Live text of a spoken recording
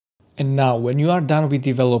And now when you are done with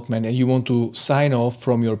development and you want to sign off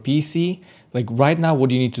from your PC, like right now what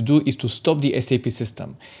you need to do is to stop the SAP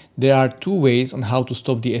system. There are two ways on how to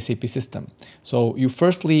stop the SAP system. So you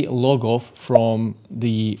firstly log off from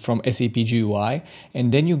SAP GUI,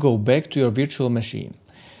 and then you go back to your virtual machine.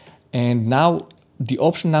 And now the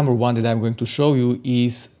option number one that I'm going to show you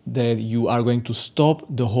is that you are going to stop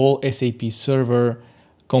the whole SAP server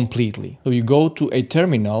completely. So you go to a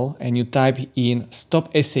terminal and you type in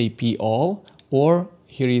stop SAP all, or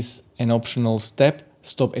here is an optional step,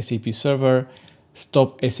 stop SAP server,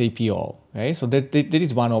 stop SAP all. Okay, so that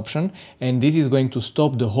is one option, and this is going to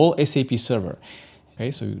stop the whole SAP server.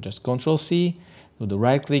 Okay, so you just Control C, do the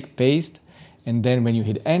right click, paste, and then when you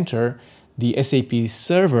hit enter, the SAP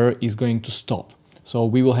server is going to stop. So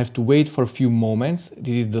we will have to wait for a few moments.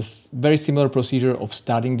 This is the very similar procedure of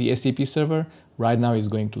starting the SAP server. Right now it's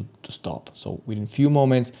going to stop. So within a few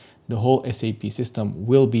moments, the whole SAP system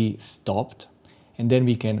will be stopped, and then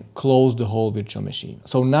we can close the whole virtual machine.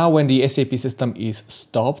 So now when the SAP system is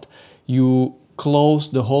stopped, you close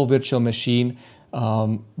the whole virtual machine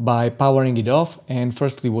by powering it off. And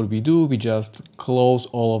firstly, what we do, we just close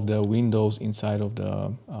all of the windows inside of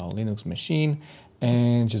the Linux machine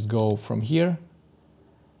and just go from here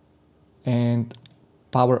and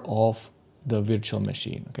power off the virtual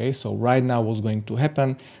machine. Okay, so right now what's going to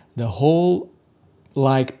happen, the whole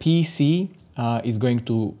PC is going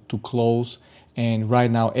to close, and right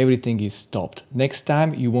now everything is stopped. Next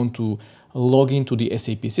time you want to log into the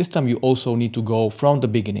SAP system, you also need to go from the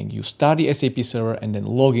beginning. You start the SAP server and then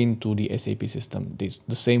log into the SAP system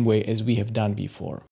the same way as we have done before.